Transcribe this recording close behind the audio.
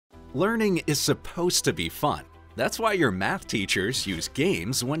Learning is supposed to be fun. That's why your math teachers use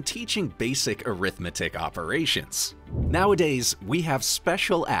games when teaching basic arithmetic operations. Nowadays, we have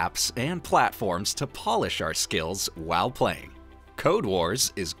special apps and platforms to polish our skills while playing.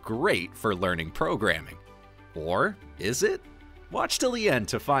 Codewars is great for learning programming. Or is it? Watch till the end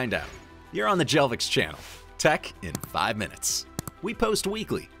to find out. You're on the Jelvix channel, Tech in 5 minutes. We post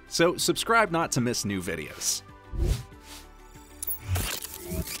weekly, so subscribe not to miss new videos.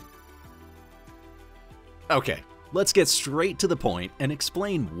 Okay, let's get straight to the point and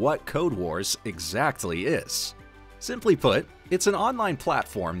explain what Codewars exactly is. Simply put, it's an online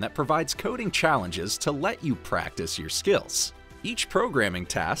platform that provides coding challenges to let you practice your skills. Each programming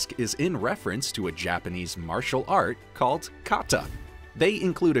task is in reference to a Japanese martial art called Kata. They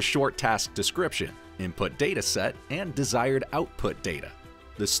include a short task description, input dataset, and desired output data.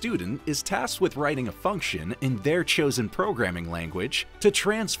 The student is tasked with writing a function in their chosen programming language to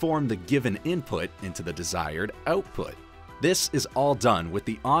transform the given input into the desired output. This is all done with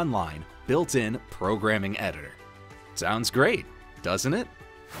the online, built-in programming editor. Sounds great, doesn't it?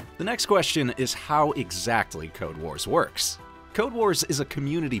 The next question is how exactly Codewars works. Codewars is a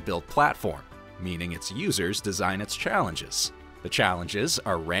community-built platform, meaning its users design its challenges. The challenges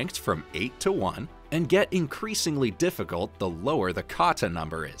are ranked from 8 to 1 and get increasingly difficult the lower the Kata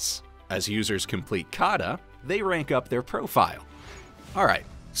number is. As users complete Kata, they rank up their profile. Alright,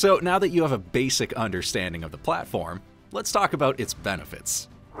 so now that you have a basic understanding of the platform, let's talk about its benefits.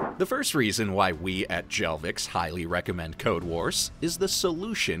 The first reason why we at Jelvix highly recommend Codewars is the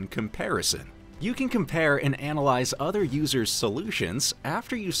solution comparison. You can compare and analyze other users' solutions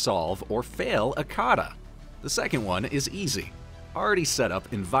after you solve or fail a kata. The second one is easy. Already set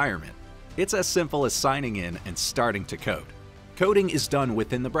up environment. It's as simple as signing in and starting to code. Coding is done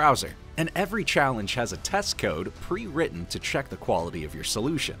within the browser, and every challenge has a test code pre-written to check the quality of your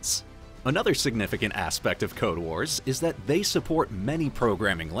solutions. Another significant aspect of Codewars is that they support many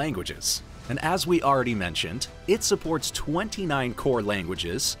programming languages. And as we already mentioned, it supports 29 core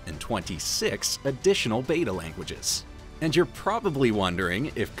languages and 26 additional beta languages. And you're probably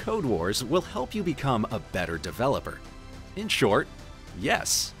wondering if Codewars will help you become a better developer. In short,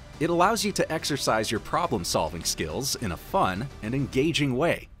 yes. It allows you to exercise your problem-solving skills in a fun and engaging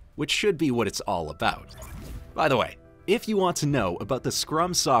way, which should be what it's all about. By the way, if you want to know about the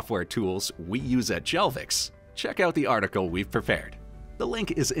Scrum software tools we use at Jelvix, check out the article we've prepared. The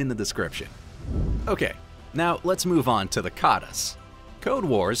link is in the description. Okay, now let's move on to the katas.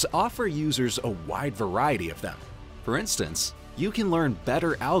 Codewars offer users a wide variety of them. For instance, you can learn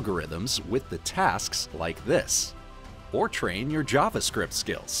better algorithms with the tasks like this, or train your JavaScript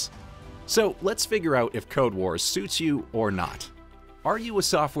skills. So let's figure out if Codewars suits you or not. Are you a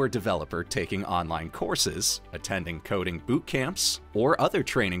software developer taking online courses, attending coding boot camps, or other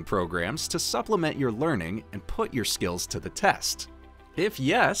training programs to supplement your learning and put your skills to the test? If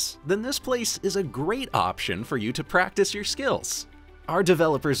yes, then this place is a great option for you to practice your skills. Our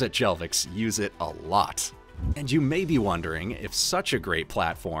developers at Jelvix use it a lot. And you may be wondering if such a great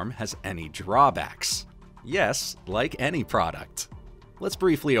platform has any drawbacks. Yes, like any product. Let's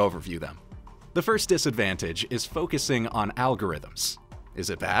briefly overview them. The first disadvantage is focusing on algorithms. Is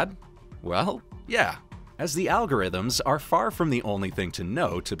it bad? Well, yeah, as the algorithms are far from the only thing to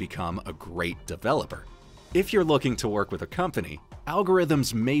know to become a great developer. If you're looking to work with a company,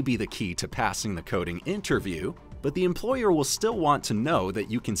 algorithms may be the key to passing the coding interview, but the employer will still want to know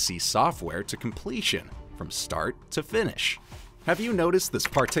that you can see software to completion, from start to finish. Have you noticed this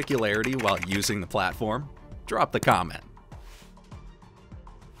particularity while using the platform? Drop the comment.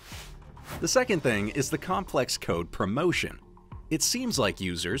 The second thing is the complex code promotion. It seems like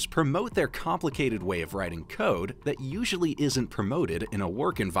users promote their complicated way of writing code that usually isn't promoted in a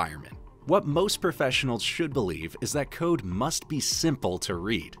work environment. What most professionals should believe is that code must be simple to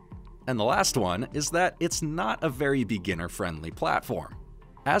read. And the last one is that it's not a very beginner-friendly platform.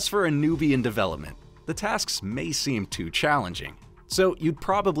 As for a newbie in development, the tasks may seem too challenging, so you'd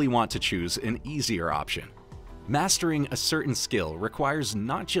probably want to choose an easier option. Mastering a certain skill requires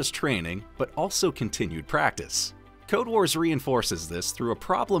not just training, but also continued practice. Codewars reinforces this through a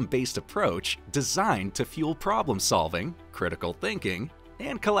problem-based approach designed to fuel problem-solving, critical thinking,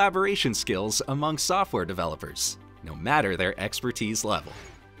 and collaboration skills among software developers, no matter their expertise level.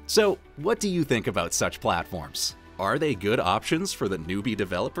 So, what do you think about such platforms? Are they good options for the newbie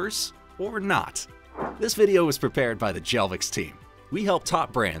developers, or not? This video was prepared by the Jelvix team. We help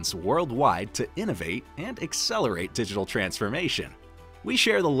top brands worldwide to innovate and accelerate digital transformation. We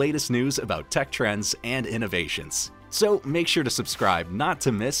share the latest news about tech trends and innovations, so make sure to subscribe not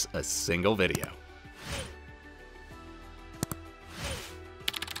to miss a single video.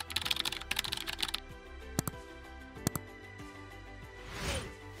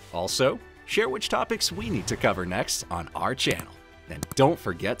 Also, share which topics we need to cover next on our channel. And don't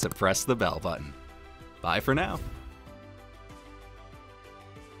forget to press the bell button. Bye for now.